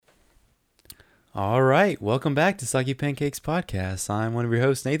All right, welcome back to Soggy Pancakes Podcast. I'm one of your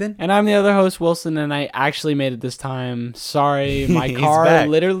hosts, Nathan. And I'm the other host, Wilson, and I actually made it this time. Sorry, my He's car back.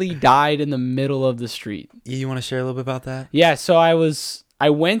 literally died in the middle of the street. You want to share a little bit about that? Yeah, so I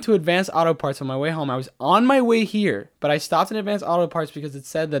went to Advanced Auto Parts on my way home. I was on my way here, but I stopped in Advanced Auto Parts because it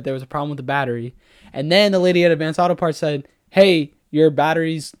said that there was a problem with the battery. And then the lady at Advanced Auto Parts said, "Hey, your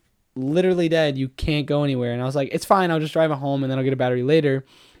battery's literally dead. You can't go anywhere." And I was like, "It's fine. I'll just drive it home and then I'll get a battery later."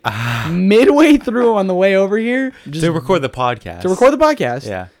 Midway through on the way over here, just To record the podcast. to record the podcast,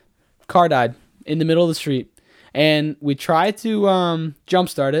 Yeah. car died in the middle of the street. And we tried to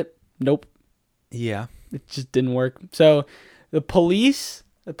jumpstart it. Nope. Yeah. It just didn't work. So the police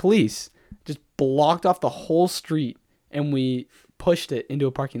just blocked off the whole street and we pushed it into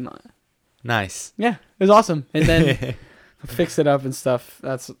a parking lot. Nice. Yeah, it was awesome. And then fixed it up and stuff.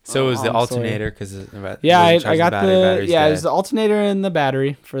 That's So it was the long story. alternator because Yeah, I got battery's it was dead. the alternator and the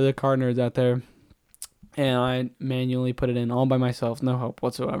battery for the car nerds out there. And I manually put it in all by myself, no help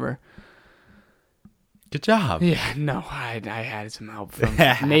whatsoever. Good job. Yeah, no, I had some help from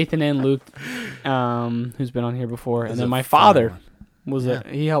Nathan and Luke, who's been on here before, and then my father was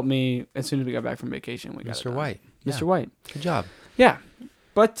he helped me as soon as we got back from vacation. We got Mr. White. Mr. White. Good job. Yeah,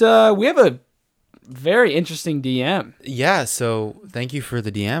 but we have a very interesting DM. Yeah. So thank you for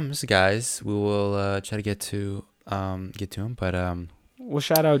the DMs, guys. We will try to get to them, but We'll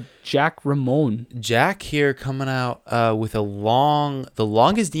shout out Jack Ramon. Jack here coming out with the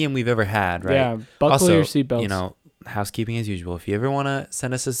longest DM we've ever had, right? Yeah, buckle Also, your seatbelts. You know, housekeeping as usual. If you ever want to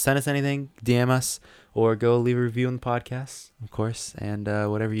send us anything, DM us or go leave a review on the podcast, of course, and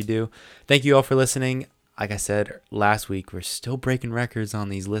whatever you do. Thank you all for listening. Like I said last week, we're still breaking records on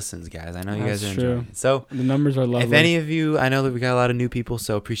these listens, guys. I know you guys are That's enjoying true. it. So The numbers are lovely. if any of you, I know that we got a lot of new people,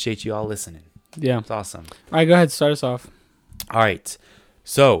 so appreciate you all listening. Yeah. It's awesome. All right, go ahead. Start us off. All right.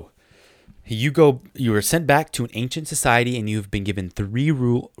 So you were sent back to an ancient society and you've been given three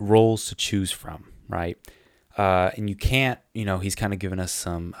roles to choose from, right? And you can't, he's kind of given us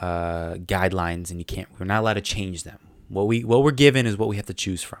some guidelines and we're not allowed to change them. What we're given is what we have to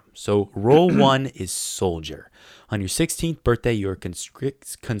choose from. So role 1 is soldier. On your 16th birthday, you're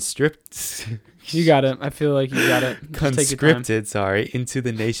You got it. I feel like you got it. Just take your time. conscripted, into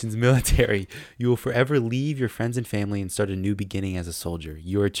the nation's military. You will forever leave your friends and family and start a new beginning as a soldier.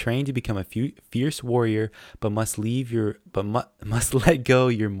 You are trained to become a fierce warrior, but must let go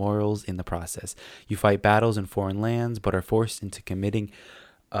your morals in the process. You fight battles in foreign lands, but are forced into committing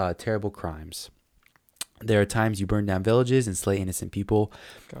terrible crimes. There are times you burn down villages and slay innocent people.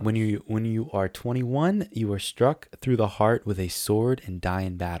 Gosh. When you are 21, you are struck through the heart with a sword and die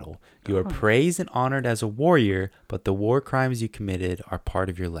in battle. You are praised and honored as a warrior, but the war crimes you committed are part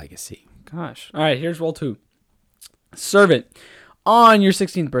of your legacy. Gosh. All right, here's role 2. Servant. On your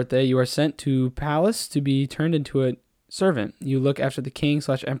 16th birthday, you are sent to palace to be turned into a servant. You look after the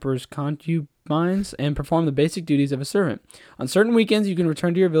king/emperor's concubines and perform the basic duties of a servant. On certain weekends, you can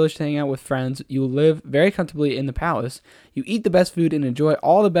return to your village to hang out with friends. You live very comfortably in the palace. You eat the best food and enjoy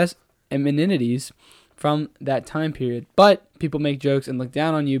all the best amenities from that time period. But people make jokes and look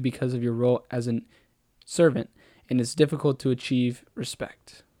down on you because of your role as a servant, and it's difficult to achieve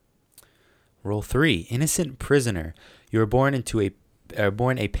respect. Role 3, innocent prisoner. You are born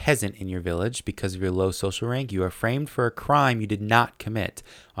a peasant in your village because of your low social rank. You are framed for a crime you did not commit.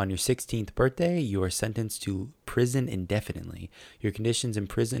 On your 16th birthday, you are sentenced to prison indefinitely. Your conditions in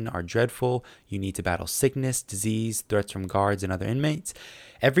prison are dreadful. You need to battle sickness, disease, threats from guards and other inmates.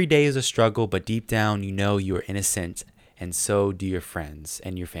 Every day is a struggle, but deep down you know you are innocent, and so do your friends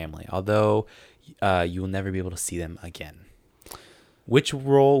and your family, although you will never be able to see them again. Which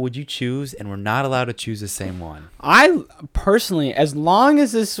role would you choose? And we're not allowed to choose the same one. I personally, as long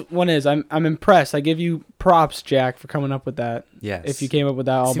as this one is, I'm impressed. I give you props, Jack, for coming up with that. Yes. If you came up with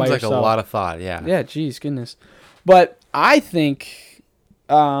that all Seems by like yourself. a lot of thought, yeah. Yeah, geez, goodness. But I think,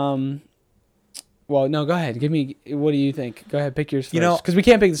 well, no, go ahead. What do you think? Go ahead, pick yours first. Because we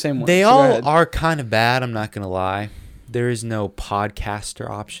can't pick the same one. They so go all ahead. are kind of bad, I'm not going to lie. There is no podcaster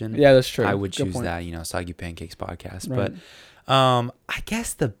option. Yeah, that's true. I would Good choose point. that, Soggy Pancakes podcast. Right. But I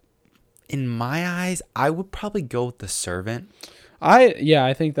guess in my eyes, I would probably go with the servant.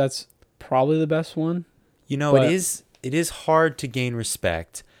 I think that's probably the best one. It is hard to gain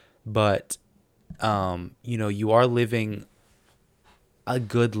respect, but you are living a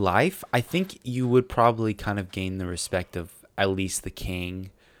good life. I think you would probably kind of gain the respect of at least the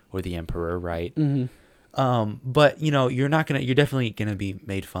king or the emperor, right? Mm-hmm. But you're definitely gonna be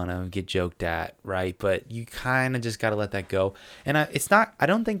made fun of, get joked at, right? But you kind of just gotta let that go. And I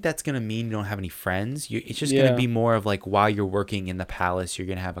don't think that's gonna mean you don't have any friends. It's just gonna be more of like, while you're working in the palace, you're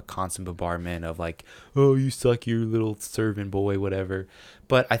gonna have a constant bombardment of like, oh, you suck, you little servant boy, whatever.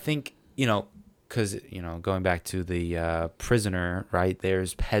 But I think, because going back to the prisoner, right?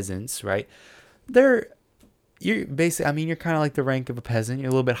 There's peasants, right? You're basically, you're kind of like the rank of a peasant. You're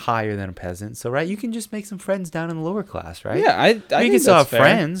a little bit higher than a peasant. So, right, you can just make some friends down in the lower class, right? Yeah, I think you can still have fair.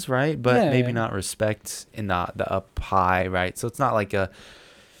 friends, right? But maybe yeah. not respect in the up high, right? So it's not like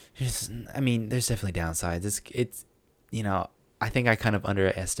there's definitely downsides. It's I think I kind of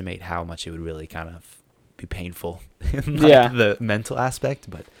underestimate how much it would really kind of be painful in the mental aspect.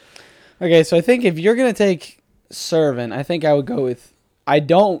 But okay, so I think if you're going to take servant, I think I would go with, I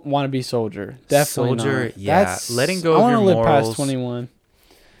don't want to be soldier. Definitely soldier, not. yeah. Letting go I of want your to live morals. past 21.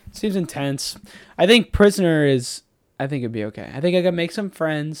 Seems intense. I think prisoner I think it'd be okay. I think I could make some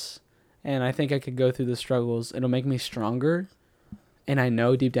friends, and I think I could go through the struggles. It'll make me stronger, and I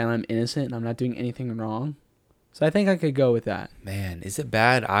know deep down I'm innocent and I'm not doing anything wrong. So I think I could go with that. Man, is it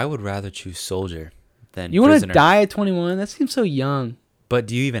bad? I would rather choose soldier than You prisoner. want to die at 21? That seems so young. But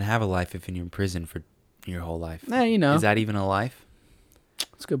do you even have a life if you're in prison for your whole life? Yeah, Is that even a life?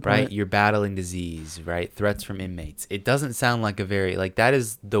 That's a good point. Right? You're battling disease, right? Threats from inmates. It doesn't sound like that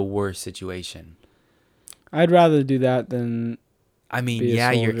is the worst situation. I'd rather do that than be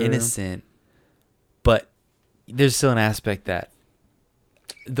a you're soldier. innocent, but there's still an aspect that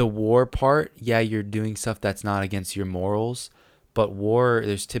the war part, you're doing stuff that's not against your morals, but war,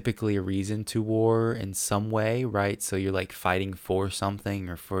 there's typically a reason to war in some way, right? So you're like fighting for something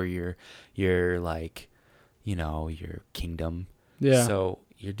or for your like, your kingdom. Yeah. So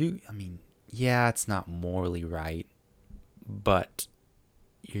it's not morally right, but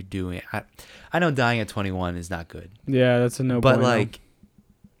you're doing. I know dying at 21 is not good. Yeah, that's a no. But bueno. like,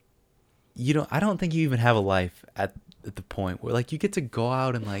 I don't think you even have a life at the point where like you get to go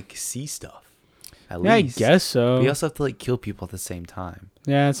out and like see stuff. At least. I guess so. But you also have to like kill people at the same time.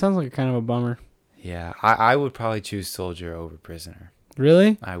 Yeah, it sounds like kind of a bummer. Yeah, I would probably choose soldier over prisoner.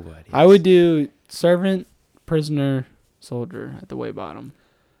 Really? I would. Yes. I would do servant, prisoner, soldier at the way bottom.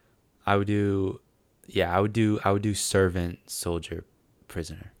 I would do servant, soldier,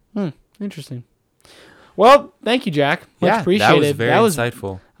 prisoner. Interesting. Well, thank you, Jack. Much appreciated. That was very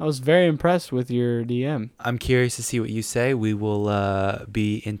insightful. I was very impressed with your DM. I'm curious to see what you say. We will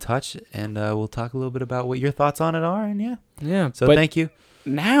be in touch, and we'll talk a little bit about what your thoughts on it are. And Yeah. So thank you.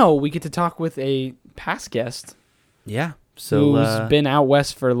 Now we get to talk with a past guest. Yeah. So who's been out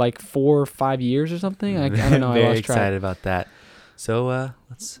west for like 4 or 5 years or something. I don't know. Very I lost track. excited about that. So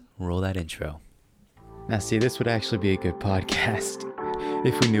let's roll that intro. Now, see, this would actually be a good podcast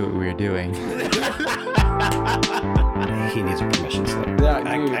if we knew what we were doing. He needs a permission slip. Yeah,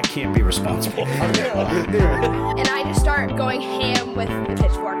 I can't be responsible. And I just start going ham with the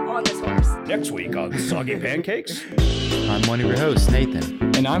pitchfork on this horse. Next week on Soggy Pancakes. I'm one of your hosts,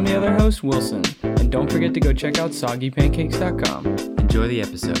 Nathan. And I'm the other host, Wilson. And don't forget to go check out soggypancakes.com. Enjoy the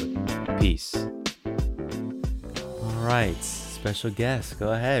episode. Peace. All right, special guest.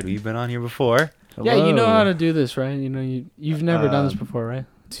 Go ahead. We've been on here before. Yeah, you know how to do this, right? You've never done this before, right?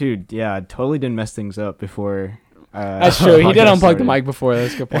 Dude, yeah, I totally didn't mess things up before. That's true. He did unplug the mic before.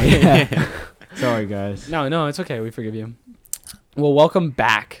 That's a good point. Yeah. Sorry, guys. No, it's okay. We forgive you. Well, welcome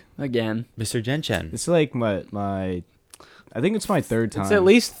back again. Mr. Genchen. It's like my I think it's my third time. It's at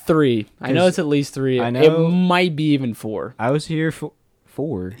least 3. I know it's at least 3. I know- It might be even 4. I was here for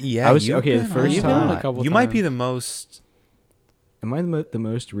 4. Yeah, I was you've okay. The been first You've been on time. a couple You might be times. the most. Am I the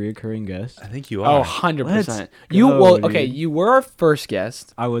most reoccurring guest? I think you Oh, are. 100%. Let's You go, well, dude. okay, you were our first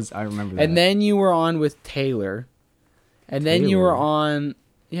guest. I remember that. And then you were on with Taylor. And then you were Taylor? on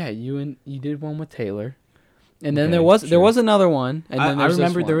you did one with Taylor. And then Okay, there was another one. And then I there's this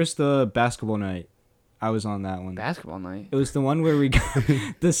remember there one. was the basketball night. I was on that one. basketball night. It was the one where we got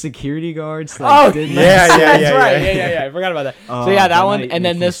the security guards. Oh, did yeah, that. yeah, That's right. Yeah. I forgot about that. Oh, so yeah, that one night and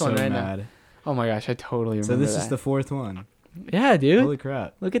then makes me this one so right now. mad. Oh my gosh, I totally remember So this that. is the 4th one. Yeah, dude. Holy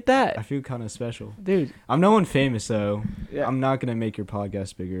crap! Look at I that. feel kind of special. Dude. I'm no one famous though. Yeah. I'm not gonna make your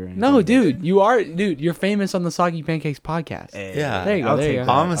podcast bigger. Or anything. No, dude, you're famous on the Soggy Pancakes podcast. Yeah. There you go, I'll there you take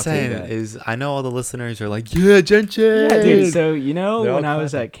go. All that, I'm I'll take saying that. is, I know all the listeners are like, yeah, Genchen. Yeah, Dude, so They're when all I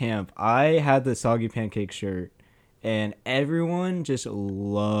was clapping. at camp, I had the Soggy Pancake shirt, and everyone just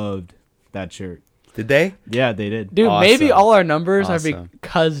loved that shirt. Did they? Yeah, they did. Dude, maybe Awesome. all our numbers Awesome. are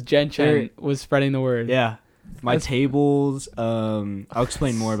because Jen was spreading the word. Yeah, my That's- tables. I'll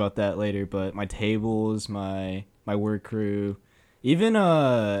explain more about that later. But my tables, my work crew, even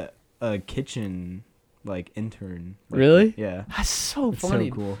a kitchen like intern. Really? Yeah. That's so It's funny.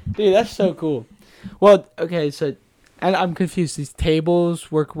 so cool. Dude, that's so cool. Well, okay, so, and I'm confused. These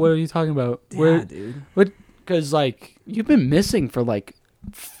tables work. What are you talking about? Yeah, dude. Because like you've been missing for like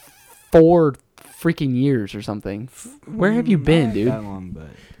 4 freaking years or something. Where have you been, Not dude? That long,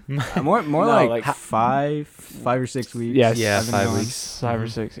 but more No, like, like 5 or 6 weeks. Yes. Yeah, I've been 5 gone. weeks. 5 or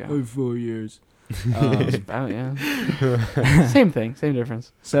 6, yeah. Oh, 4 years. Oh yeah. Same thing, same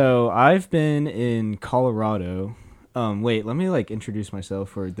difference. So I've been in Colorado. Wait, let me like introduce myself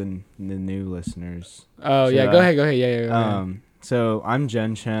for the new listeners. Oh Should yeah, I? go ahead. Yeah. So I'm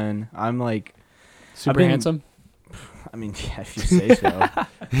Jen Chen. I'm like, Super been- handsome. I mean, yeah, if you say so.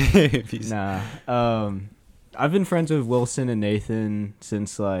 If you s- Nah. I've been friends with Wilson and Nathan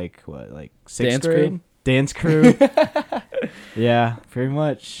since like sixth Dance grade. crew? Dance crew. Yeah, pretty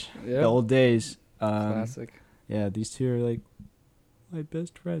much. Yeah. The old days. Classic. Yeah, these two are like my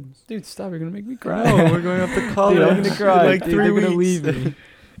best friends. Dude, stop! You're gonna make me cry. No, we're going up to college. Dude, I'm gonna cry. in like Dude, 3 they're weeks. gonna leave me.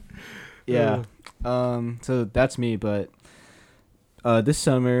 Yeah. So that's me, but this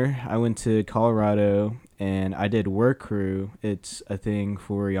summer I went to Colorado and I did work crew. It's a thing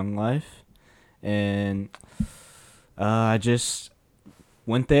for Young Life. And I just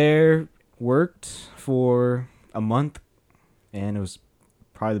went there, worked for a month, and it was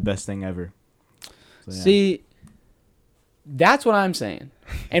probably the best thing ever. So, yeah. See, that's what I'm saying.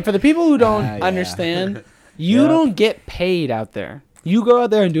 And for the people who don't Yeah. understand, you Yep. don't get paid out there. You go out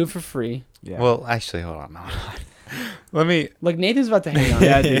there and do it for free. Yeah. Well, actually, hold on. Let me. Like Nathan's about to hate on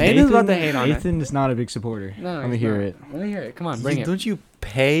yeah, it. dude, Nathan's about to hate on it. Nathan is not a big supporter. No, Let me he's hear not. it. Let me hear it. Come on, bring it. Don't you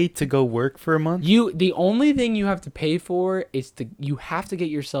pay to go work for a month? The only thing you have to pay for is you have to get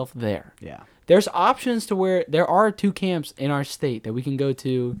yourself there. Yeah. There's options to where there are 2 camps in our state that we can go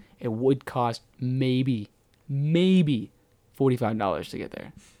to. It would cost maybe $45 to get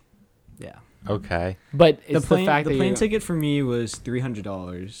there. Yeah. Okay. But it's The plane, fact the that plane you ticket for me was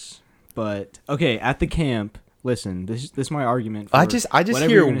 $300. But okay, at the camp, listen, this is my argument. For I just whatever hear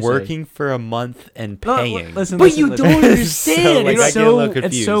you're gonna say. working for a month and No, paying. listen, But listen, you listen. don't understand. like, it's I get a so little it's so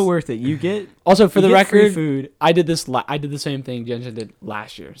confused. worth it. You get Also, for you the get free record, food. I did this. I did the same thing Jensen did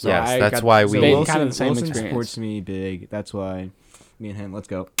last year. So Yes, I that's got why the we- same- Wilson- kind of the same Wilson experience. supports me big. That's why me and him. Let's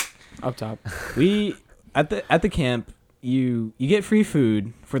go. Up top, We at the camp. You get free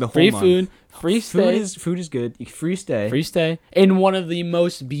food for the whole free month. food, free stay, Food is good. Free stay. free stay in one of the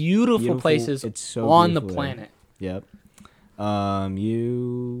most beautiful places It's so on the beautiful there. planet. Yep.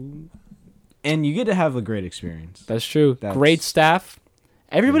 You get to have a great experience. That's true. That's- Great staff.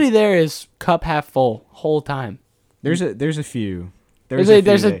 Everybody there is cup half full whole time. There's a few. There's a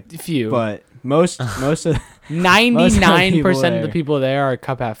there, few. but most of 99% of the there. people there are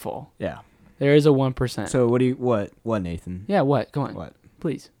cup half full. yeah. There is a 1%. So what Nathan? yeah, what? Go on. What?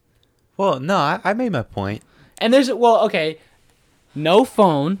 Please. Well, no, I made my point. And okay, no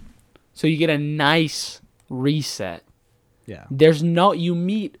phone, so you get a nice reset. Yeah. You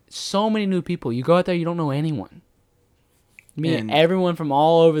meet so many new people. You go out there, you don't know anyone. You meet And everyone from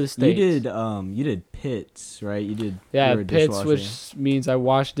all over the states. You did pits, right? you were a pits, dishwasher. which means I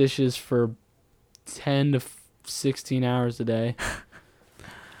wash dishes for 10 to 16 hours a day.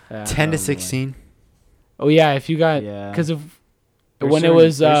 Yeah. 10 to boy. 16. Oh yeah, if you got Yeah. because of There's when certain- it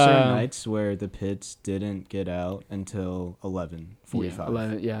was there's certain nights where the pits didn't get out until 11:45.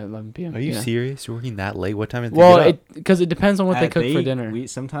 11 p.m. Are you yeah. serious? You're working that late? What time is Well, it? because it depends on what they At cook for 8, dinner.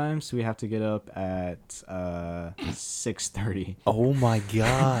 Sometimes we have to get up at 6:30 Oh my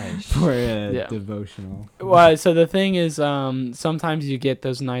gosh. for a Yeah. devotional. Well, so the thing is, sometimes you get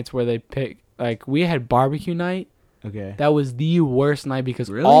those nights where they pick. Like we had barbecue night. Okay. That was the worst night because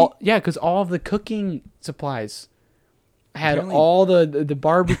Really? all of the cooking supplies had Apparently- all the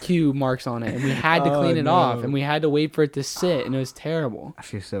barbecue marks on it, and we had to Oh, clean it off, no. and we had to wait for it to sit, and it was terrible. I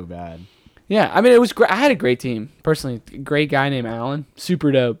feel so bad. Yeah, I mean it was great. I had a great team personally. Great guy named Alan,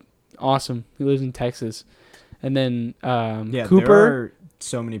 super dope, awesome. He lives in Texas, and then Yeah, Cooper. there are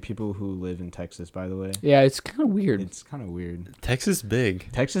so many people who live in Texas, by the way. Yeah, it's kind of weird. It's kind of weird. Texas big.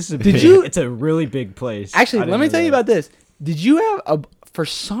 Texas is Did big. you- It's a really big place. Actually, I let me didn't tell know you that. about this. Did you have for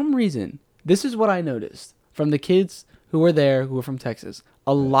some reason, this is what I noticed from the kids who were there who were from Texas.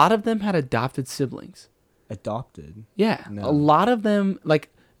 A lot of them had adopted siblings. Adopted. Yeah. No. A lot of them, like,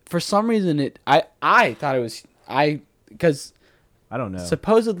 for some reason, I thought it was, because I don't know.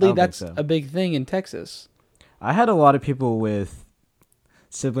 supposedly I don't think that's so. a big thing in Texas. I had a lot of people with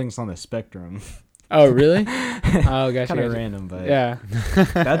siblings on the spectrum. Oh, really? Oh, gotcha. Kind of gotcha. random, but Yeah.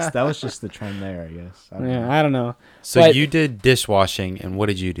 that was just the trend there, I guess. I don't know. Yeah, I don't know. So But- you did dishwashing, and what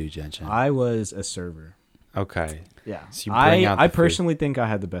did you do, Genshin? I was a server. Okay. Yeah. So you bring out I the food. personally think I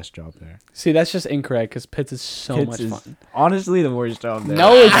had the best job there. See, that's just incorrect because Pitts is so Pitts much is fun. honestly the worst job there.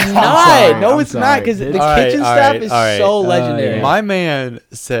 No, it's I'm not. sorry, No, I'm it's not sorry. because the It's- All right, kitchen all staff right, is all right. so legendary. yeah. My man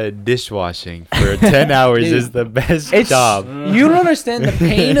said dishwashing for 10 hours Dude, is the best It's job. you don't understand the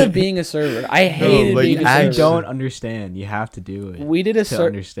pain of being a server. I hated like, being a I server. You don't understand. You have to do it We did a to server.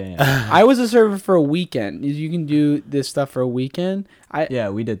 understand. I was a server for a weekend. You can do this stuff for a weekend. Yeah,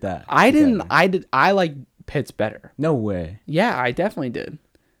 we did that. I didn't. together. I like Pitts better. No way. Yeah, I definitely did.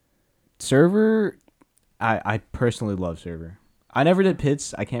 Server, I personally love server. I never did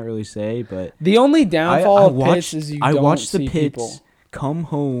pits. I can't really say, but The only I downfall of watched. Pitts is you I don't watched the see pits people. come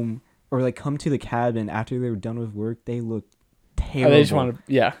home or like come to the cabin after they were done with work. They look Oh, terrible. they just want to.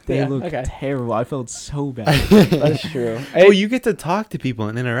 Yeah, They yeah, look okay. terrible. I felt so bad. That's true. Well, you get to talk to people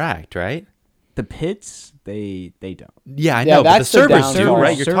and interact, right? The pits, they don't. Yeah, I Yeah, know, but the that's the servers do, downfall.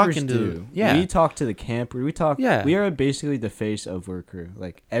 right? You're Servers talking to do. yeah. We talk to the camper. We talk. Yeah. We are basically the face of work crew.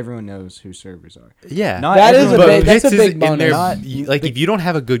 Like everyone knows who servers are. Yeah. Not That is everyone a But big- that's pits a is big in bonus. there- Not- like if you don't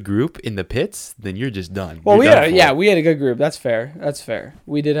have a good group in the pits, then you're just done. Well, You're done for. we had a good group. That's fair. That's fair.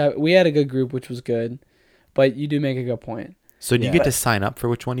 We had a good group, which was good. But you do make a good point. So do you Yeah. get to sign up for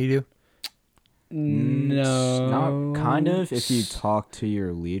which one you do? No, Not kind of. If you talk to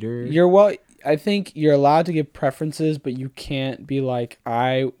your leader. I think you're allowed to give preferences, but you can't be like,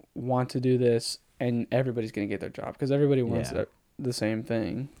 I want to do this, and everybody's gonna get their job because everybody wants Yeah. the same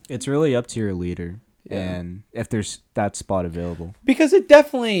thing. It's really up to your leader, Yeah. and if there's that spot available. Because it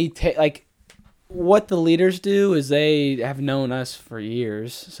definitely like what the leaders do is they have known us for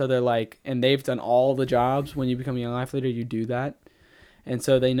years, so they're like, and they've done all the jobs. When you become a Young Life leader, you do that, and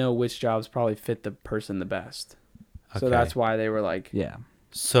so they know which jobs probably fit the person the best. So Okay. that's why they were like, Yeah.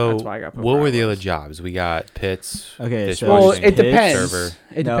 So That's why I got put what where were I the other was. jobs? We got pits. Okay, so- dishwashing, well, it Pits, depends. server.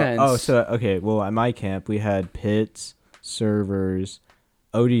 It No- depends. Oh, so okay. Well, at my camp, we had pits, servers,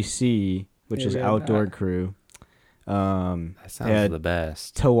 ODC, which Yeah, is we had outdoor that. crew. That sounds Yeah. the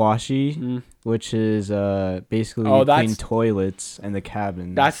best. Tawashi, Mm, which is basically Oh, clean that's- toilets and the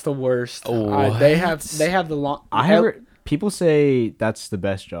cabin. that's the worst. Oh, they what? have the long. I heard people say that's the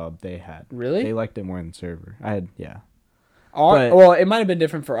best job they had. Really? They liked it more than server. Yeah. Our, but- well, it might have been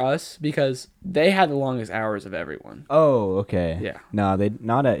different for us because they had the longest hours of everyone. Oh, okay. Yeah. No, they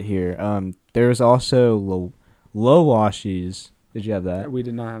not at here. There's also low washies. Did you have that? We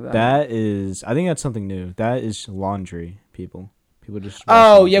did not have that. That is, I think that's something new. That is laundry. People just. wash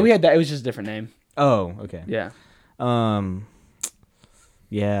Oh laundry. yeah, we had that. It was just a different name. Oh, okay. Yeah.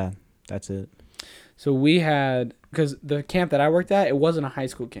 Yeah, that's it. So we had because the camp that I worked at, it wasn't a high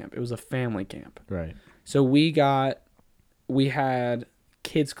school camp. It was a family camp. Right. So we had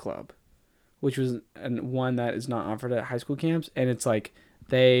kids club, which was one that is not offered at high school camps, and it's like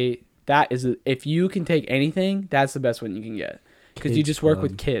if you can take anything, that's the best one you can get because you Kids just work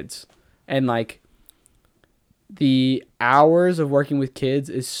club. with kids, and like the hours of working with kids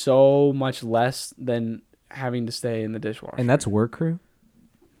is so much less than having to stay in the dishwasher. And that's work crew.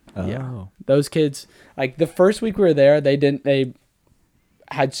 Oh. Yeah. Those kids, like the first week we were there, they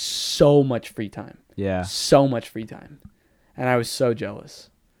had so much free time. Yeah. So much free time. And I was so jealous.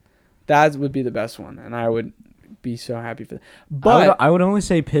 That would be the best one, and I would be so happy for that. But I would only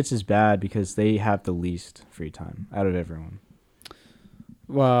say Pitts is bad because they have the least free time out of everyone.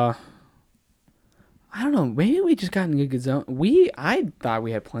 well, I don't know. Maybe we just got in a good zone. I thought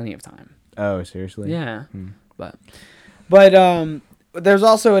we had plenty of time. Oh, seriously? Yeah. Hmm. But there's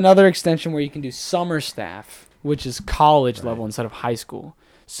also another extension where you can do summer staff, which is college level instead of high school.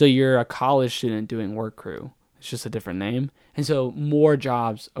 So you're a college student doing work crew. It's just a different name. And so more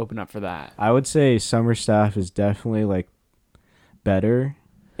jobs open up for that. I would say summer staff is definitely like better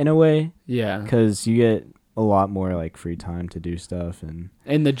in a way Yeah. because you get a lot more like free time to do stuff and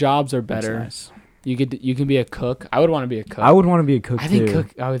And the jobs are that's better. nice. You can be a cook. I would want to be a cook. I would want to be a cook I think too.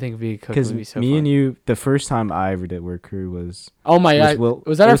 I would think being a cook Because would be so me fun. and you, the first time I ever did work crew was Oh my god.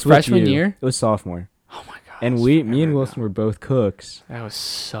 Was that our with freshman you. year? It was sophomore, Oh my god. and I me remember and now. Wilson were both cooks. That was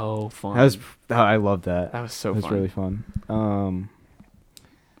so fun. I loved that. That was so It was fun. really fun.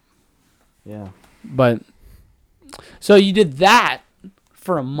 Yeah, But so you did that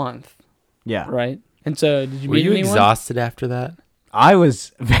for a month, yeah. right? And so did you Were meet you anyone? exhausted after that? I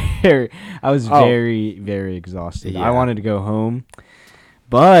was very Oh. very exhausted. Yeah. I wanted to go home,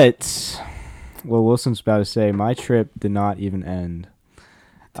 but what Wilson's about to say, my trip did not even end.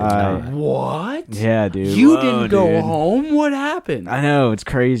 Did not. What? Yeah, dude. You Whoa, didn't go dude. home? What happened? I know, it's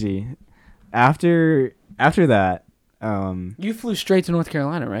crazy. After that, You flew straight to North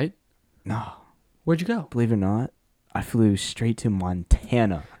Carolina, right? no, Where'd you go? believe it or not, I flew straight to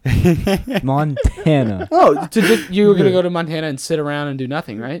Montana. Montana. Oh, you were gonna go to Montana and sit around and do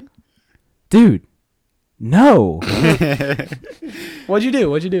nothing, right? Dude, no. What'd you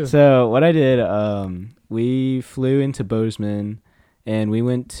do? So what I did, we flew into Bozeman, and we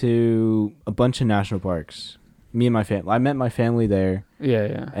went to a bunch of national parks. Me and my family. I met my family there.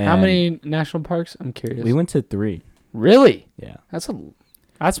 Yeah. How And- many national parks? I'm curious. We went to 3. Really? Yeah.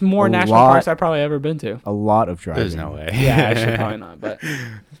 That's more A national lot. parks I've probably ever been to. A lot of driving. There's no way. Yeah, actually probably not. But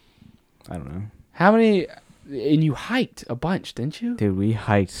I don't know. how many? And you hiked a bunch, didn't you? Dude, we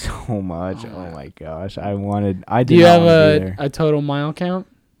hiked so much. Oh my gosh. I did Do you not have want to be there. a total mile count?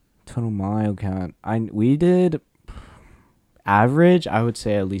 Total mile count. We did average, I would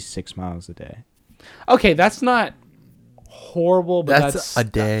say at least 6 miles a day. Okay, that's not horrible, but That's a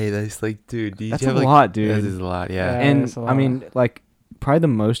day. That's like, dude. That's a lot, dude. That is a lot. Yeah. Yeah. And that's a I lot. mean, like probably the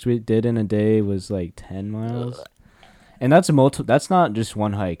most we did in a day was like 10 miles. And that's not just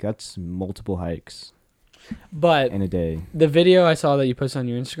one hike. That's multiple hikes But in a day. the video I saw that you posted on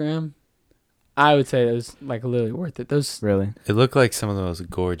your Instagram, I would say it was like literally worth it. Those Really? It looked like some of the most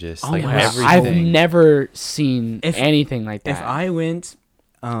gorgeous. Oh like my gosh. I've everything. never seen If- anything like that. If I went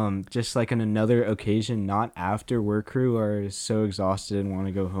just like on another occasion, not after work crew or I was so exhausted and want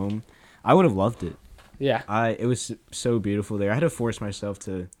to go home, I would have loved it. yeah, It was so beautiful there. I had to force myself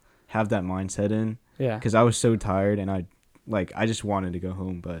to have that mindset in yeah. because I was so tired and I just wanted to go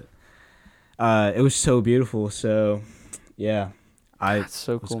home, but it was so beautiful. So yeah, That's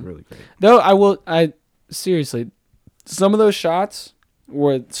so it was cool. really great. Though I seriously, some of those shots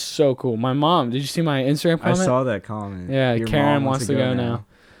were so cool. My mom, did you see my Instagram I comment? saw that comment. Yeah, Your Karen mom wants to go now.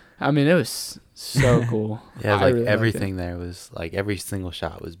 I mean, it was so cool. Yeah, I like really liked it. everything there was like every single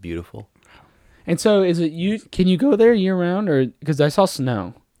shot was beautiful. And so, is it you? Can you go there year round, or because I saw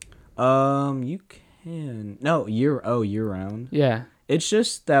snow? You can year round. Yeah. It's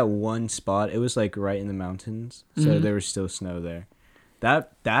just that one spot. It was like right in the mountains, so Mhm. there was still snow there.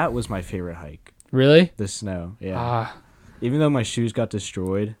 That was my favorite hike. Really? The snow, yeah. Ah, Even though my shoes got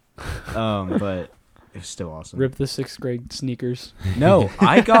destroyed, but it was still awesome. rip the 6th grade sneakers. No,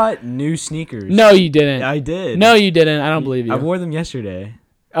 I got new sneakers. No, you didn't. I did. No, you didn't. I don't believe you. I wore them yesterday.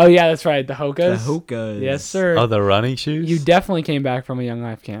 Oh yeah, that's right. The Hokas. The Hokas. Yes, sir. Oh, the running shoes. You definitely came back from a Young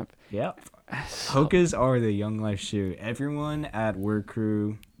Life camp. Yep. Hokas are the Young Life shoe. Everyone at work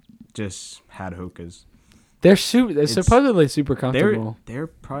crew just had Hokas. They're It's- supposedly super comfortable. They're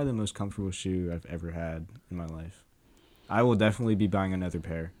probably the most comfortable shoe I've ever had in my life. I will definitely be buying another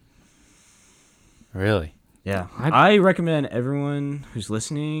pair. Really? Yeah. I- I recommend everyone who's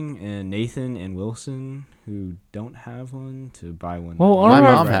listening and Nathan and Wilson who don't have one to buy one. Well, My Alright.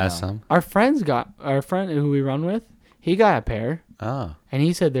 mom right has now. some. Our friend who we run with, he got a pair, Oh, and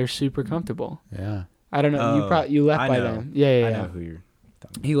he said they're super comfortable. yeah. I don't know. Oh, You left I by know. them. Yeah, I yeah. know who you're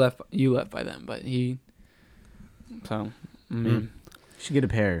talking You left by them, but he. So, I mean, You should get a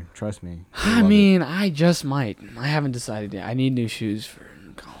pair. Trust me. You'll I love it. mean, I just might. I haven't decided yet. I need new shoes for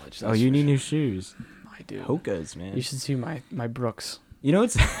college. Oh, that's you for need sure. new shoes. I do. Hokas, man. You should see my Brooks. You know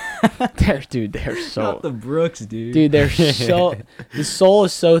it's They're so. not the Brooks, dude. Dude, they're so. The sole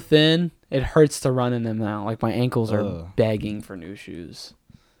is so thin, it hurts to run in them now. Like my ankles are Ugh. begging for new shoes.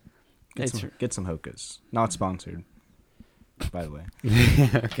 Get some Hokas. Not sponsored, by the way.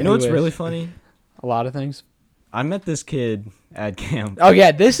 Okay. You know what's wish. really funny? A lot of things. I met this kid at camp. Oh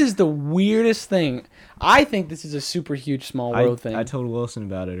yeah, this is the weirdest thing. I think this is a super huge small world thing. I told Wilson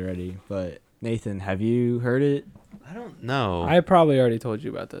about it already, but Nathan, have you heard it? I don't know. I probably already told you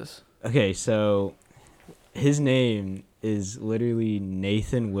about this. Okay, so his name is literally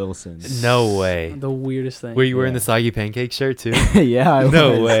Nathan Wilson. No way. The weirdest thing. Were you wearing Yeah. the soggy pancake shirt too? Yeah, I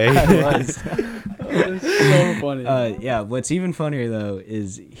No was. way. I was. It's so funny. Yeah, what's even funnier though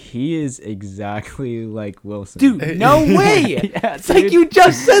is he is exactly like Wilson. Dude, no way. Yeah, It's like you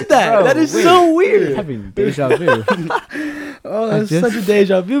just said that. Bro, that is wait. so weird. having deja vu. Oh, that's just- such a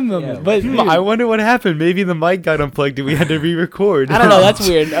deja vu moment. Yeah, but Hmm, dude, I wonder what happened. Maybe the mic got unplugged and we had to re-record. I don't know. That's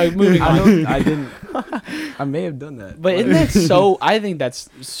weird. Moving on. I didn't. I may have done that. But isn't that so? I think that's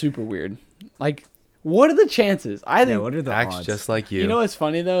super weird. Like, what are the chances? I yeah, think. what are the Acts odds? just like you. You know what's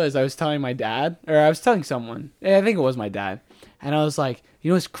funny though is I was telling my dad, or I was telling someone. I think it was my dad, and I was like, you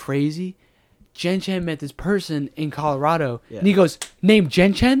know what's crazy? Jen Chen met this person in Colorado, Yeah. and he goes, "Name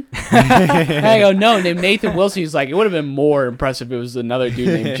Jen Chen?" And I go, "No, name Nathan Wilson." He's like, "It would have been more impressive if it was another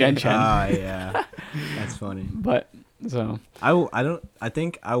dude named Jen Chen." Ah, yeah, that's funny. But so, I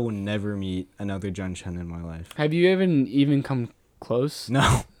think I will never meet another Jun Chen in my life. have you even come close?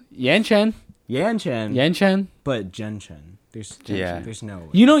 No, Yan Chen, Yan Chen, Yan Chen. but Jen Chen. There's Yeah. There's no way.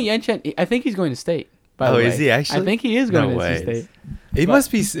 You know Yan Chen. I think he's going to state. By the Oh, way. is he actually? I think he is going No to way. NC State. It But-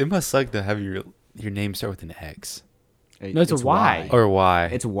 must be. It must suck to have your name start with an X No, it's a Y. or Y.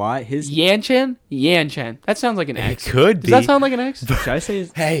 It's Y. His. Yanchan? Yanchan. That sounds like an It X. could Does be. that sound like an X? Should I say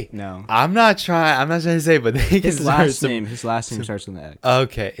his? Hey, No. I'm not trying to say, but they can His start last some- name. His last name starts with an X.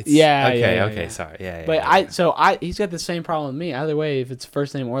 Okay. It's, Yeah, Okay. yeah, okay. yeah. Sorry. Yeah. But yeah. he's got the same problem with me. Either way, if it's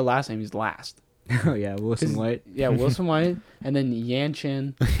first name or last name, he's last. Oh yeah, Wilson 'Cause- White. Yeah, Wilson White, and then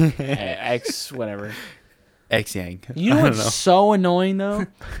Yanchin, X, whatever. X Yang. You know I don't what's so annoying though?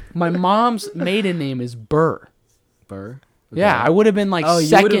 My mom's maiden name is Burr. Burr. Yeah, I would have been like Oh, you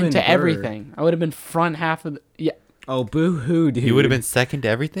would've second been to Burr. everything. I would have been front half of the yeah, Oh boo hoo, dude. You would have been second to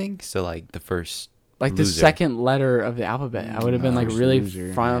everything. So like the first. like the Loser. second letter of the alphabet. I would have been like First really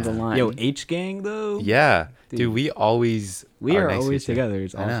loser, front of the yeah. line. Yo, H gang though. Yeah, Dude. dude. We always. We are next to always each other. together.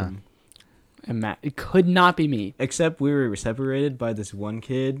 It's I know. awesome. And Matt, it could not be me. Except we were separated by this one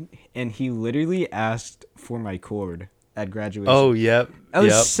kid, and he literally asked for my cord at graduation. Oh, yep. that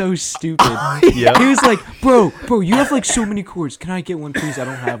was Yep. so stupid. Yep. He was like, bro, you have like so many cords. Can I get one, please? I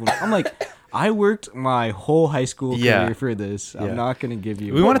don't have one. I'm like, I worked my whole high school Yeah. career for this. Yeah. I'm not gonna give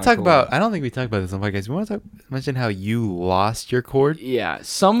you. We want my to talk cord." about. I don't think we talked about this on podcast. We want to mention how you lost your cord. Yeah,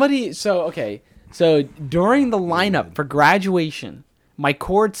 somebody. So okay, so during the lineup for graduation, my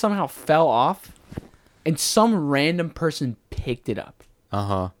cord somehow fell off, and some random person picked it up, Uh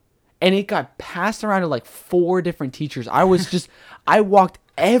huh. and it got passed around to like 4 different teachers. I was just, I walked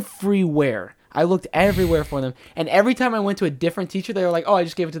everywhere. I looked everywhere for them, and every time I went to a different teacher, they were like, "Oh, I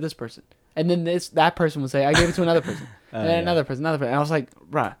just gave it to this person," and then that person would say, "I gave it to another person," and then yeah. another person, and I was like,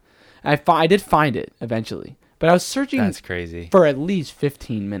 "Bruh," I did find it eventually, but I was searching That's crazy. for at least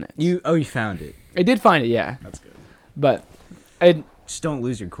 15 minutes. You found it. I did find it, yeah. That's good. But I Just don't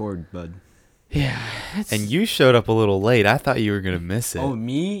lose your cord, bud. yeah, it's, And you showed up a little late. I thought you were gonna miss it. Oh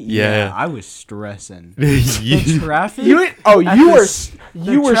me? Yeah. I was stressing. You- The traffic. you at you the were s-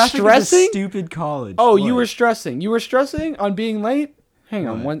 the you were traffic at the stressing? Stupid college. Oh, you What? were stressing. You were stressing on being late? Hang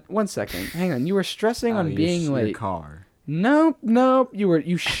on, What? one second. Hang on. You were stressing Oh, on being your late. car. Nope.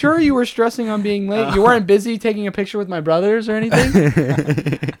 You sure you were stressing on being late? You weren't busy taking a picture with my brothers or anything?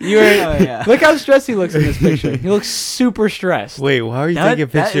 You were Oh, yeah. Look how stressed he looks in this picture. He looks super stressed. Wait, why are you That, taking a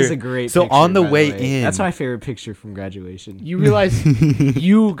picture? that is a great. So picture, on the by way way. in, That's my favorite picture from graduation. You realize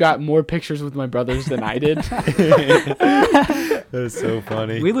you got more pictures with my brothers than I did? That's so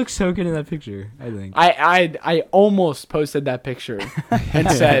funny. We look so good in that picture. I think. I almost posted that picture and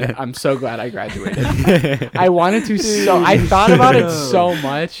said, I'm so glad I graduated. I wanted to I thought about it so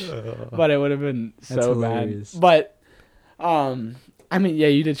much, but it would have been That's so hilarious. bad. But I mean, yeah,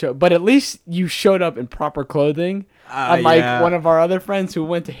 you did show, but at least you showed up in proper clothing. Unlike yeah. one of our other friends who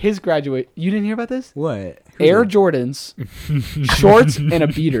went to his graduate. You didn't hear about this? What? Who Air did? Jordans, shorts, and a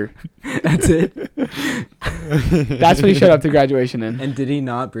beater. That's it. That's what he showed up to graduation in. And did he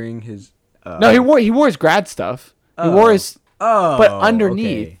not bring his? No, he wore his grad stuff. He Oh. wore his, Oh, but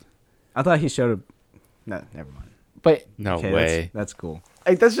underneath. okay. I thought he showed up. No, never mind. but No Okay, way. That's cool.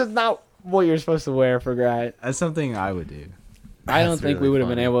 like that's just not what you're supposed to wear for grad. That's something I would do. I don't That's think we really would have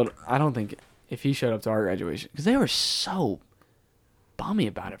been funny. able to. I don't think if he showed up to our graduation because they were so bummy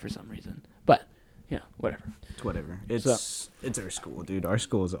about it for some reason. But yeah, whatever. It's whatever. It's our school, dude. Our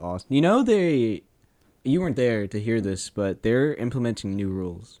school is awesome. You know you weren't there to hear this, but they're implementing new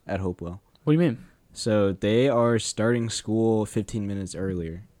rules at Hopewell. What do you mean? So they are starting school 15 minutes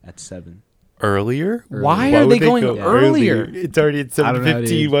earlier at 7. Earlier? Why Why are would they going go earlier? It's already at I don't know, 7:15.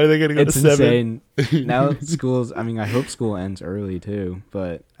 dude. Why are they gonna go It's to 7? insane. Now schools, I mean, I hope school ends early too,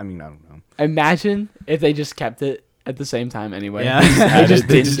 but I mean, I don't know. Imagine if they just kept it at the same time anyway. Yeah. They just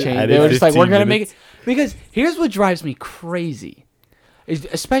They didn't just change. added They were just like, we're 15 gonna make minutes. it because here's what drives me crazy, is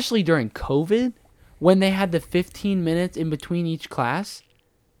especially during COVID when they had the 15 minutes in between each class.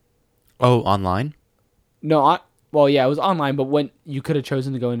 Oh, online? No, well, yeah, it was online, but when you could have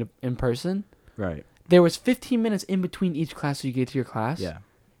chosen to go in person, Right. there was 15 minutes in between each class so you get to your class. Yeah.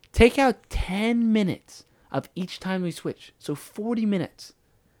 Take out 10 minutes of each time we switch. So 40 minutes.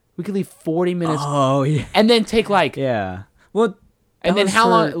 We could leave 40 minutes Oh, yeah. and then take like, Yeah. Well, and that then was how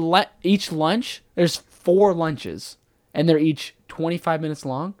for- long, each lunch, there's 4 lunches and they're each 25 minutes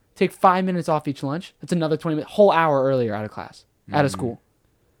long. Take 5 minutes off each lunch. That's another 20 minutes, whole hour earlier out of class, out of school.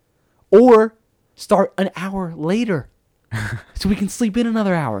 Or start an hour later so we can sleep in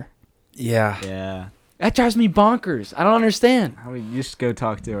another hour. Yeah. Yeah. That drives me bonkers. I don't understand. I mean, you just go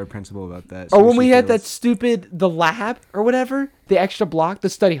talk to our principal about that. Or see when what we she had that feels. stupid, the lab or whatever, the extra block, the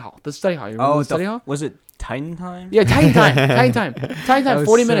study hall. You remember Oh, the study hall? was it Titan time? Yeah, Titan time. Titan time. Titan That time, was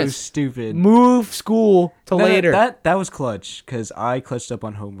 40 so minutes. Stupid. Move school to No, later. That was clutch because I clutched up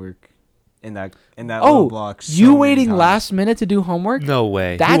on homework in that little Oh, block. so you many waiting times. last minute to do homework? No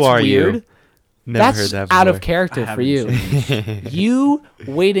way. That's Who are weird. you? Never That's heard that out of before. character I for haven't you. changed. You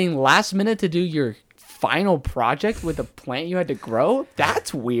waiting last minute to do your final project with a plant you had to grow?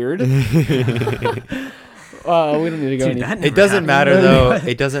 That's weird. We don't need to go Dude, any. that It never doesn't happened. matter though.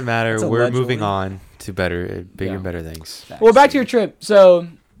 It doesn't matter. That's We're allegedly. moving on to better, bigger, Yeah. and better things. Well, back to your trip. So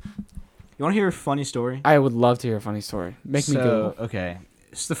You want to hear a funny story? I would love to hear a funny story. Make me go. Okay,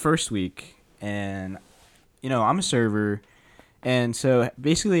 it's the first week, and I'm a server, and so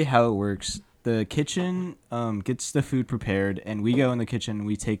basically how it works, the kitchen gets the food prepared, and we go in the kitchen and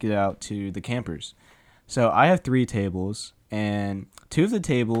we take it out to the campers. So I have 3 tables, and 2 of the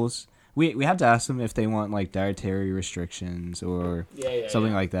tables we have to ask them if they want like dietary restrictions or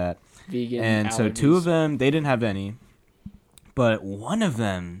something like that. Vegan. And so 2 of allergies. them, they didn't have any, but one of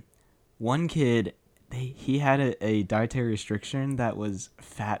them, one kid, he had a dietary restriction that was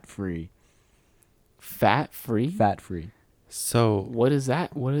fat free. Fat free. Fat free. So What is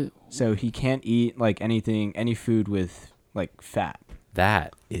that? What is? So he can't eat like any food with like fat.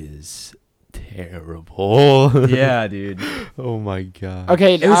 that is terrible. Yeah, dude. Oh my god.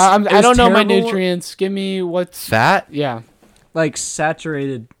 Okay, It was- I it don't was know my terrible. nutrients. Give me what's. Fat? Yeah. Like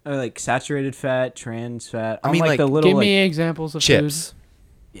saturated fat, trans fat. I mean, like, the little Give like, me examples of Chips. food.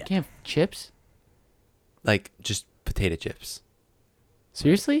 You can't have chips? Like just potato chips.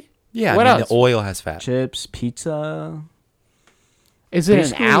 Seriously? Yeah, What I mean else? the oil has fat. chips, pizza. Is it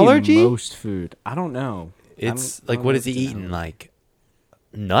Basically an allergy? Most food. I don't know. It's I like don't what know is if he it's an eating? allergy. Like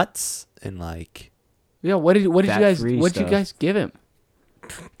nuts and like Yeah. What did you Fat-free you stuff. guys give him?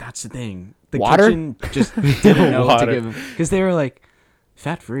 That's the thing. The Water? kitchen just didn't know what to Water. give him because they were like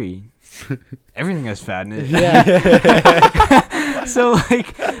fat free. Everything has fat in it. Yeah. So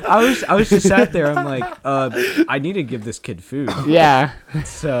like I was just sat there. I'm like, I need to give this kid food. Yeah.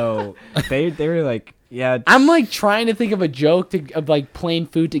 So they were like, yeah. I'm like trying to think of a joke of like plain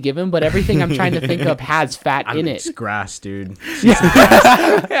food to give him, but everything I'm trying to think of has fat in It's it. grass, dude.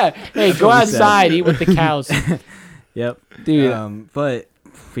 Yeah. Hey, go what we said. outside, eat with the cows, Yep. dude. But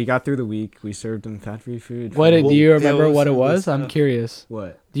we got through the week. We served him fat-free food. What do you Well, remember? yeah, What it what's was? I'm curious.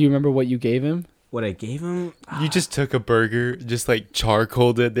 What? Do you remember what you gave him? What I gave him? you just took a burger, just like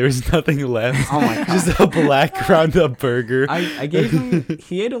charcoaled it. There was nothing left. Oh my god. Just a black ground up burger. I gave him.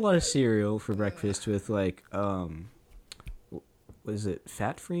 He ate a lot of cereal for breakfast with like was it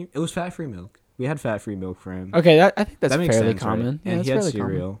fat-free? It was fat-free milk. We had fat-free milk for him. Okay, I think that's That makes fairly sense, common. right? Yeah, And that's he had fairly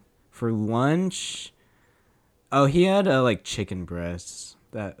cereal common. for lunch. Oh, he had like chicken breasts.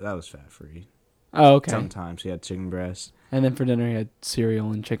 That was fat-free. Oh, okay. Sometimes he had chicken breasts. And then for dinner, he had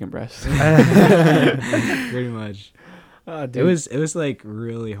cereal and chicken breast. Pretty much. Oh, It was like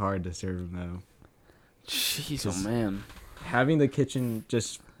really hard to serve him though. Jeez, oh man. Having the kitchen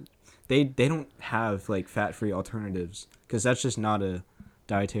just they don't have like fat-free alternatives because that's just not a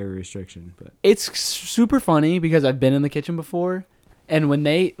dietary restriction. But It's super funny because I've been in the kitchen before, and when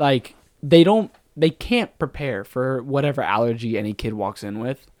they can't prepare for whatever allergy any kid walks in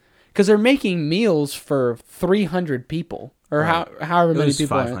with, because they're making meals for 300 people or Right. however It many was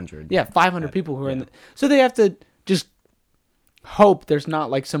people. 500. Yeah, 500 people who are in. Yeah. So they have to just hope there's not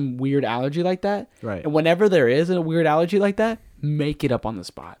like some weird allergy like that. Right. And whenever there is a weird allergy like that, make it up on the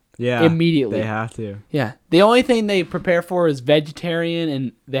spot. Yeah. Immediately. They have to. Yeah. The only thing they prepare for is vegetarian,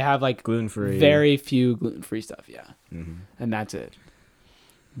 and they have like Gluten-free. very few gluten-free stuff. Yeah. Mhm. And that's it.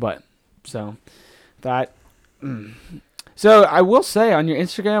 But so that. So I will say on your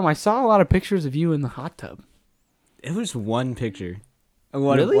Instagram, I saw a lot of pictures of you in the hot tub. It was one picture.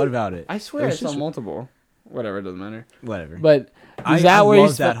 What Really? what about it? I swear It I was saw just- multiple. Whatever, it doesn't matter. Whatever. But I is that where you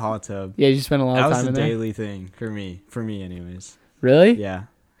love that spent? hot tub. Yeah, you spent a lot That of was time a in there. daily thing for me. For me, anyways. Really? Yeah.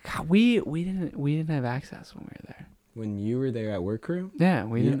 God, we didn't have access when we were there. When you were there at work crew. Yeah,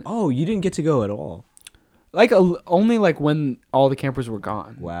 we didn't. Oh, you didn't get to go at all. Like only like when all the campers were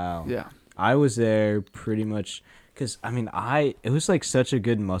gone. Wow. Yeah. I was there pretty much because I mean it was like such a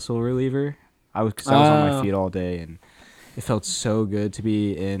good muscle reliever. I was on my Oh. feet all day and it felt so good to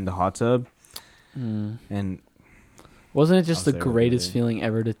be in the hot tub and Wasn't it I just was the there all greatest day. feeling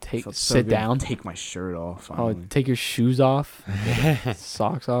ever to it take felt so sit good down? to take my shirt off. Oh, Finally. take your shoes off,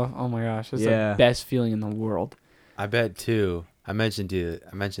 socks off. Oh my gosh, it's Yeah. the best feeling in the world. I bet too. I mentioned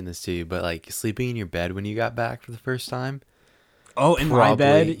this to you, but like sleeping in your bed when you got back for the first time, Oh, in my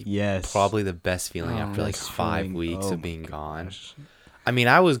bed, Probably- yes, probably the best feeling Oh, after like best 5 feeling. weeks Oh of being my gone. gosh. I mean,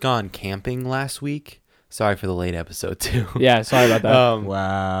 I was gone camping last week. Sorry for the late episode too. Yeah, sorry about that.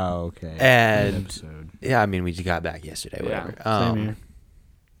 Wow. Okay. Good And episode. yeah, I mean, we just got back yesterday, Yeah, whatever. same here.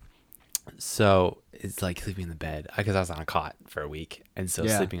 So it's like sleeping in the bed because I was on a cot for a week, and so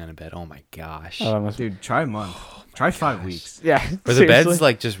Yeah. sleeping on a bed. Oh my gosh. Oh, that must Dude, try a month. Try 5 weeks. yeah. Were the beds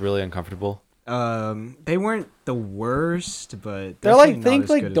like just really uncomfortable? They weren't the worst, but They're definitely like not think as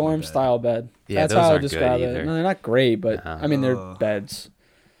like good as my dorm bed. style bed. Yeah, That's those how I would aren't good describe it. either. No, they're not great, but No. I mean they're Ugh. beds.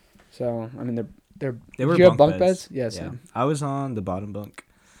 So I mean they're They were Did you have bunk beds? Yeah, Yeah, same. I was on the bottom bunk,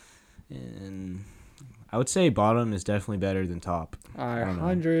 and I would say bottom is definitely better than top. I don't know.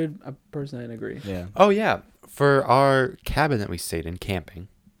 100% agree. Yeah. Oh yeah, for our cabin that we stayed in camping.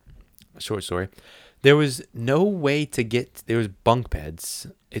 Short story. There was no way to get. There was bunk beds.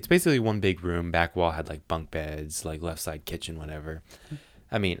 It's basically one big room. Back wall had like bunk beds, like left side kitchen, whatever.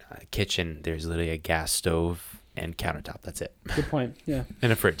 I mean, kitchen. There's literally a gas stove and countertop. That's it, Good point. Yeah.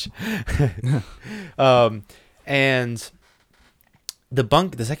 and a fridge. And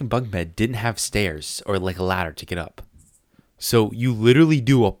the second bunk bed didn't have stairs or like a ladder to get up. So you literally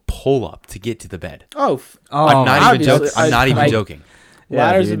do a pull up to get to the bed. Oh, I'm not even obviously, joking. I'm not even like, joking. Yeah,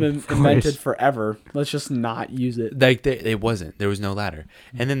 ladders dude, have of been invented course. forever. Let's just not use it. Like it wasn't. There was no ladder.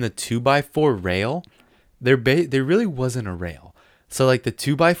 And then the 2x4 rail, there really wasn't a rail. So like the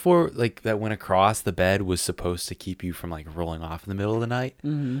 2x4 like that went across the bed was supposed to keep you from like rolling off in the middle of the night.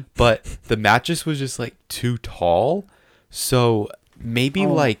 Mm-hmm. But the mattress was just like too tall. So maybe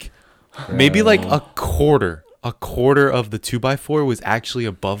Oh. like a quarter of the 2x4 was actually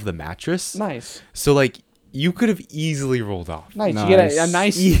above the mattress. Nice. So like you could have easily rolled off. Nice. You get a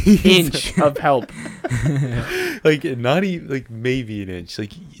nice inch of help. Like not even like maybe an inch.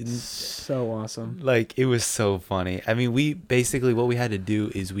 So awesome. Like it was so funny. I mean, we basically what we had to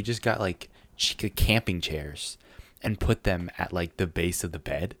do is we just got like camping chairs and put them at like the base of the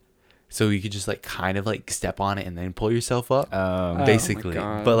bed, so you could just like kind of like step on it and then pull yourself up. Oh my Basically,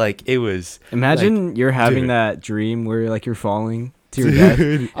 God. but like it was. Imagine you're having dude. that dream where like you're falling to your death,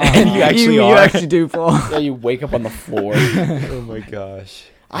 And you actually do fall. Yeah, you wake up on the floor. Oh my gosh.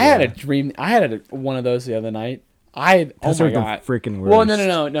 I had a dream. I had one of those the other night. Oh Those my are the god. freaking worst.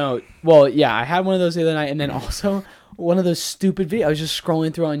 Well, no. Well, yeah, I had one of those the other night, and then also one of those stupid videos. I was just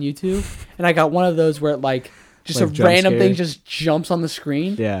scrolling through on YouTube, and I got one of those where like just Like a jump random scare? thing just jumps on the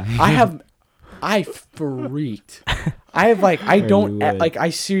screen. Yeah. I freaked. I you don't would. like. I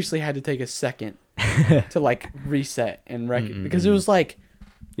seriously had to take a second to like reset and because it was like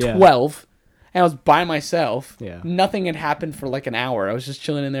Yeah. 12 and I was by myself. Yeah. Nothing had happened for like an hour. I was just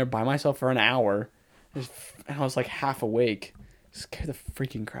chilling in there by myself for an hour. And I was like half awake. It scared the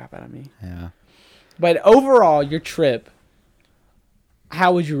freaking crap out of me. Yeah. But overall, your trip,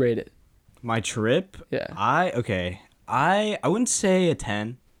 how would you rate it? My trip. Yeah. I wouldn't say a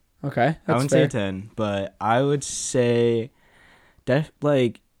 10. Okay. That's I wouldn't fair. say a 10, but I would say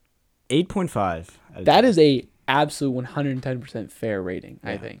like 8.5. That is a absolute 110% fair rating,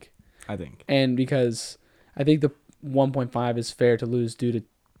 I think. I think. And because I think the 1.5 is fair to lose due to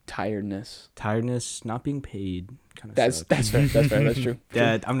tiredness. Tiredness, not being paid kind of That's sucks. that's fair. That's fair. That's true.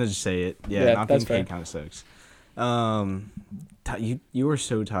 Yeah, I'm gonna just say it. Yeah, Yeah, not being that's fair. paid kind of sucks. You were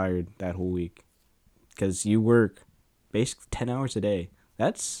so tired that whole week because you work basically 10 hours a day.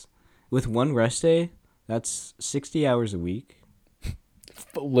 That's with one rest day. That's 60 hours a week.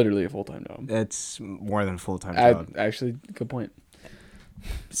 Literally a full-time job. That's more than a full-time job. Actually, good point.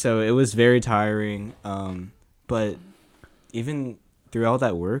 So it was very tiring. But even through all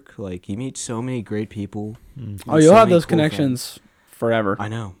that work, like you meet so many great people. Oh, you'll have those connections forever. I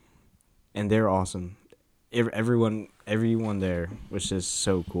know, and they're awesome. Everyone there was just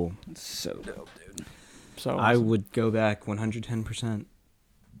so cool. So dope, dude. So I awesome. would go back 110%.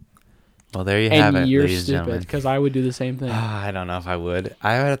 Well, there you have And it, you're ladies and stupid gentlemen. because I would do the same thing, I don't know if I would.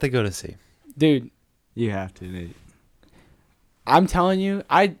 I would have to go to sea. dude. You have to. Nate. I'm telling you,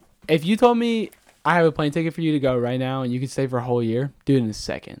 if you told me I have a plane ticket for you to go right now and you could stay for a whole year, do it in a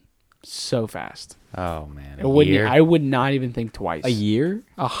second, so fast. Oh man, I would not even think twice. A year?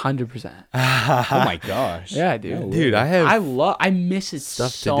 100%. Oh my gosh. Yeah, dude. Dude, I miss it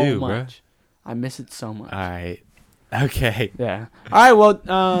stuff to so do, bro. much. I miss it so much. All right. Okay. Yeah. All right. Well,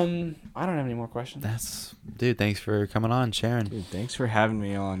 I don't have any more questions. Dude, thanks for coming on, Sharon. Dude, thanks for having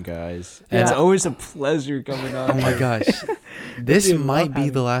me on, guys. Yeah. It's always a pleasure coming on. Oh my gosh. This Dude, might love be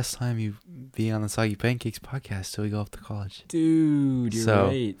having the you. last time you be on the Soggy Pancakes podcast till we go off to college. Dude, you're So-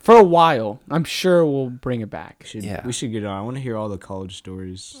 right. For a while, I'm sure we'll bring it back. Yeah. We should get on. I want to hear all the college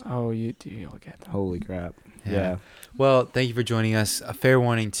stories. Oh, you do. You'll get them. Holy crap. Yeah. Yeah. Well, thank you for joining us. A fair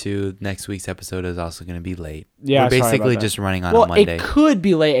warning too, next week's episode is also going to be late. Yeah, We're sorry basically about that. just running on Well, a Monday. it could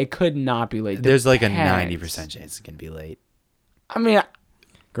be late. It could not be late. There's like a Depends. 90% chance it's going to be late. I mean,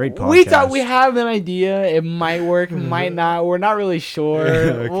 Great podcast. We thought we have an idea. It might work, might not. We're not really sure.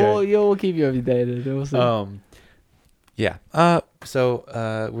 Okay. We'll keep you updated. We'll see. Yeah. So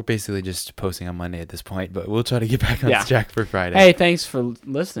we're basically just posting on Monday at this point, but we'll try to get back on Yeah. track for Friday. Hey, thanks for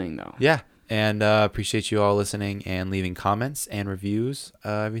listening, though. Yeah. And appreciate you all listening and leaving comments and reviews,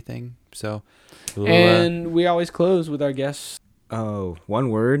 everything. So, we'll, And we always close with our guests Oh, one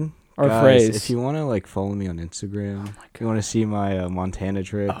word. or Guys, phrase. If you want to like follow me on Instagram, my you want to see my Montana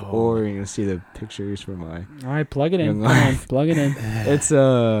trip, Oh. or you want to see the pictures for my. All right, plug it in. Young Come on, life. plug it in. It's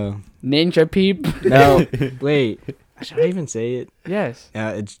Ninja Peep. no wait. Should I even say it? Yes.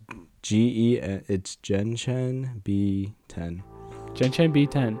 It's GE. It's Gen Chen B10. Gen Chen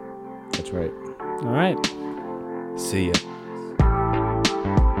B10. That's right. All right. see ya.